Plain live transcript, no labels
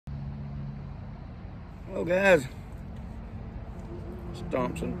Hello guys,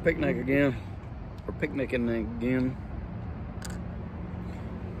 Thompson picnicking again.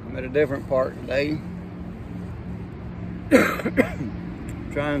 I'm at a different park today.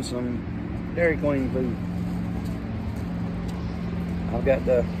 Trying some Dairy Queen food. I've got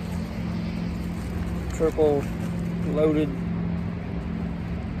the triple loaded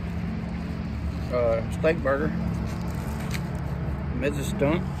steak burger. Mrs.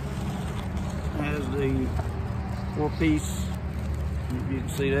 Stunt has the 4-piece, if you can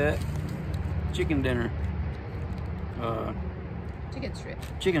see that, chicken dinner.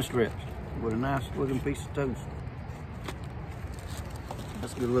 Chicken strips with a nice looking piece of toast.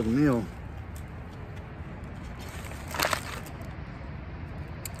 That's a good looking meal.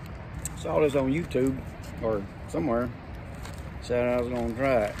 Saw this on YouTube or somewhere. Said I was gonna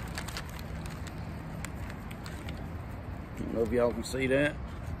try it. I don't know if y'all can see that.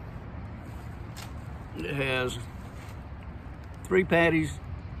 It has 3 patties,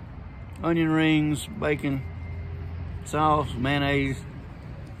 onion rings, bacon, sauce, mayonnaise,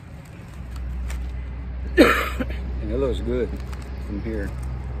 and it looks good from here.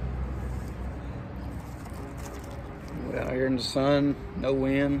 We're out here in the sun, no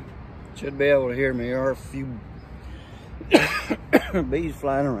wind. Should be able to hear me. There are a few bees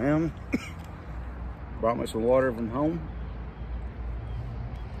flying around. Brought me some water from home.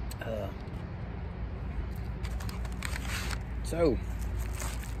 So,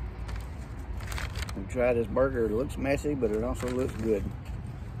 we'll try this burger. It looks messy, but it also looks good.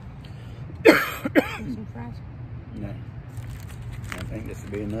 Some fries? No. I think this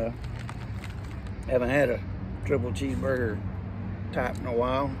will be enough. Haven't had a triple cheeseburger type in a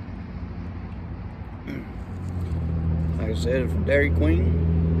while. Like I said, it's from Dairy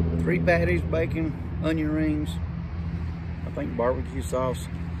Queen. 3 patties, bacon, onion rings, I think barbecue sauce.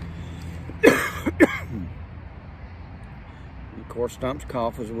 Of course, Stump's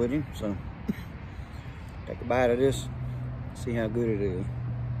cough is with him, so take a bite of this, see how good it is.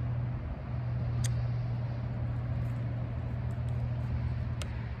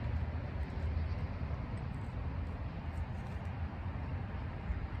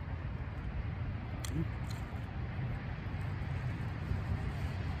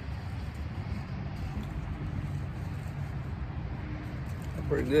 That's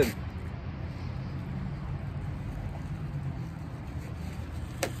pretty good.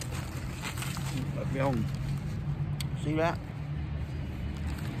 Up on. See that?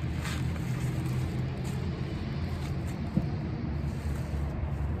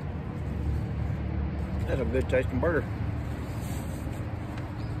 That's a good tasting burger.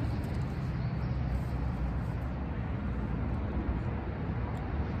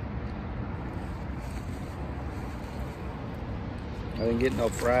 I didn't get no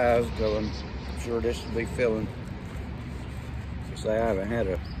fries, so I'm sure this will be filling. Say I haven't had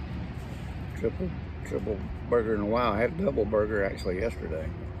a triple burger in a while. I had a double burger actually yesterday.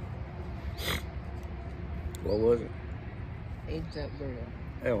 What was it? Eggs Up Grill.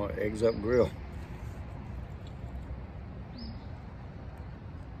 Yeah, well, Eggs Up Grill.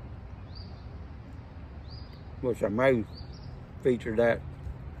 Which I may feature that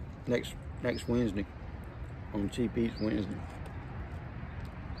next Wednesday on Cheap Eats Wednesday.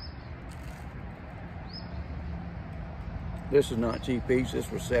 This is not Cheap Eats.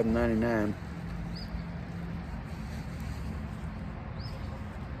 This was $7.99,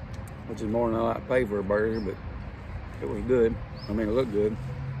 which is more than I like to pay for a burger, but it was good. I mean, it looked good.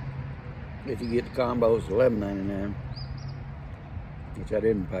 If you get the combo, it's $11.99, which I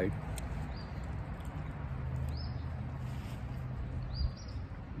didn't pay.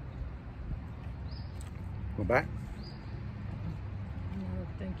 Go back. No,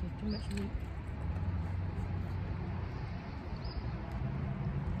 thank you. Too much meat.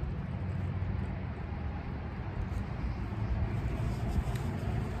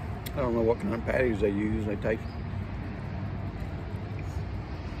 I don't know what kind of patties they use. They taste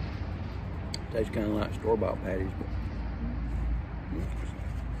kind of like store-bought patties, but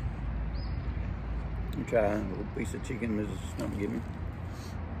I'll try a little piece of chicken Mrs. Stump give me.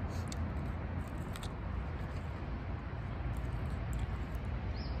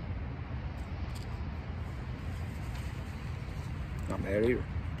 Not bad either.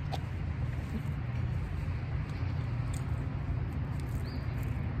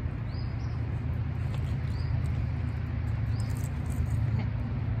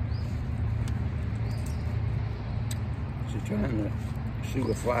 She's trying to shoot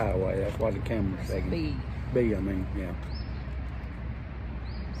a fly away. That's why the camera's shaking. Bee, I mean, yeah.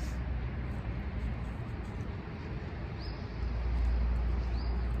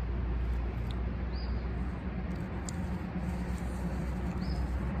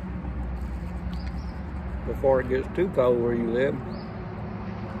 before it gets too cold where you live.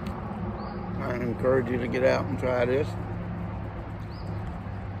 I encourage you to get out and try this.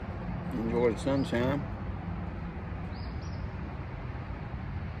 Enjoy the sunshine.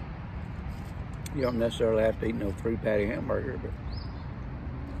 You don't necessarily have to eat no 3-patty hamburger, but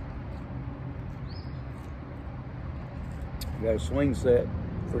you got a swing set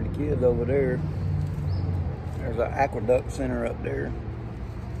for the kids over there. There's an aqueduct center up there.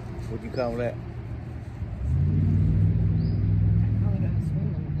 What'd you call that?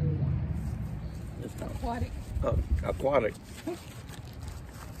 Aquatic.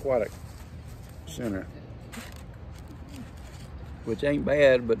 Aquatic center. Which ain't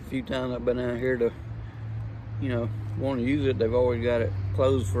bad, but a few times I've been out here to, you know, want to use it, they've always got it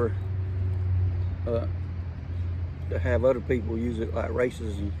closed for, to have other people use it like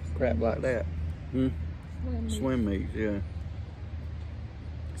races and crap like that. Swim meets, yeah.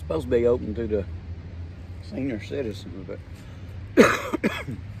 It's supposed to be open to the senior citizens, but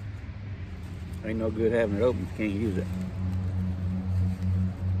ain't no good having it open if you can't use it.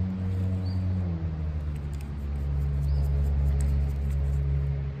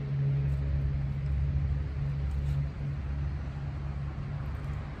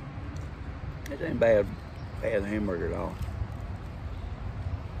 It ain't bad hamburger at all.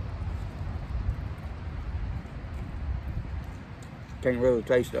 Can't really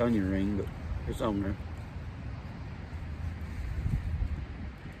taste the onion ring, but it's on there.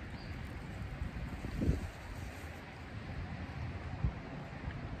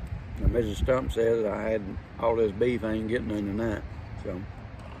 Now, Mrs. Stump says I had all this beef, I ain't getting none tonight. So,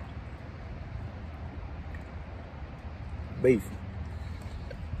 beef.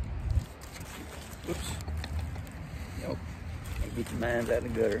 Oops. Nope. Get your minds out of the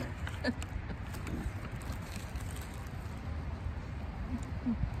gutter.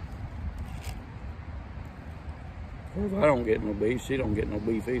 If I don't get no beef, she don't get no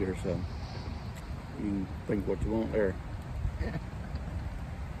beef either, so you can think what you want there.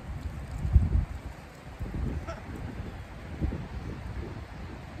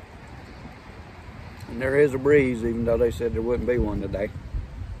 And there is a breeze, even though they said there wouldn't be one today.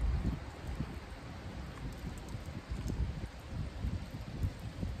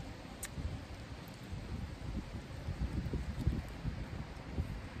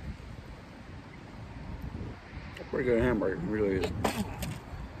 Pretty good hamburger, it really is.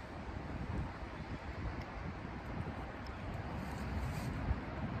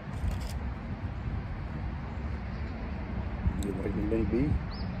 You like any beef?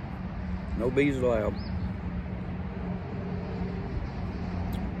 No bees allowed.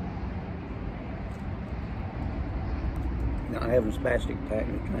 Not having a spastic attack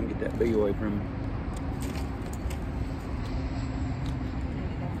and trying to get that bee away from me.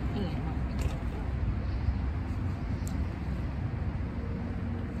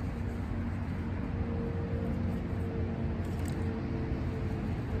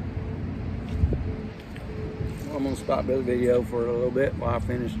 I'm going to stop this video for a little bit while I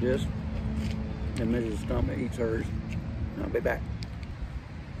finish this. And Mrs. Stump eats hers. I'll be back.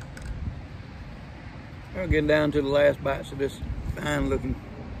 We're getting down to the last bites of this fine looking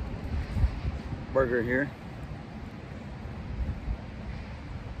burger here.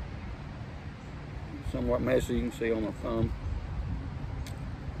 Somewhat messy, you can see on my thumb.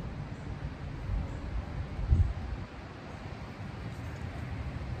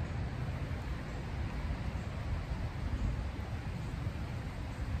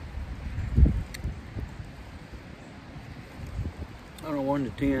 On a 1 to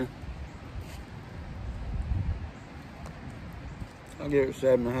 10, I'll give it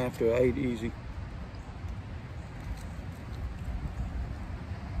 7.5 to 8 easy.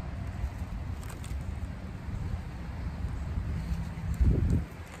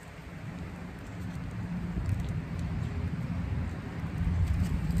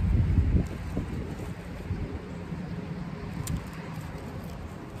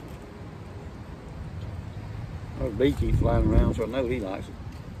 The bee keeps flying around, so I know he likes it.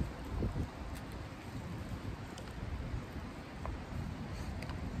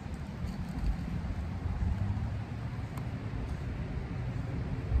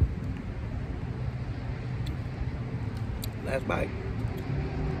 Last bite.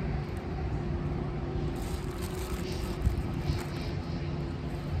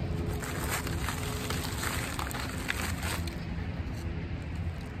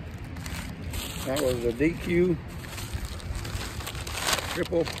 That was a DQ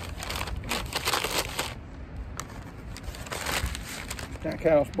triple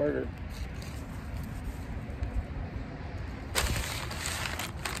Stackhouse burger.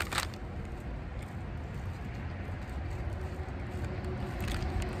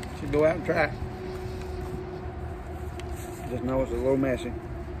 go out and try it. Just know it's a little messy.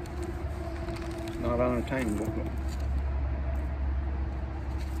 It's not unattainable.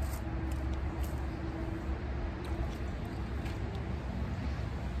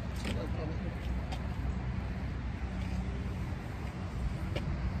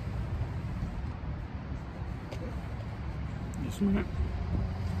 Just a minute.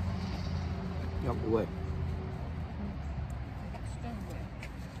 Out the way.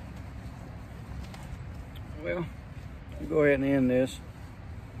 Well, I'll go ahead and end this.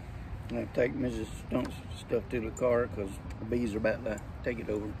 I'm going to take Mrs. Stunt's stuff to the car because the bees are about to take it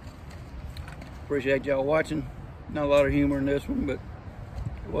over. Appreciate y'all watching. Not a lot of humor in this one, but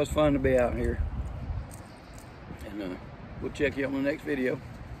it was fun to be out here. And we'll check you out in the next video.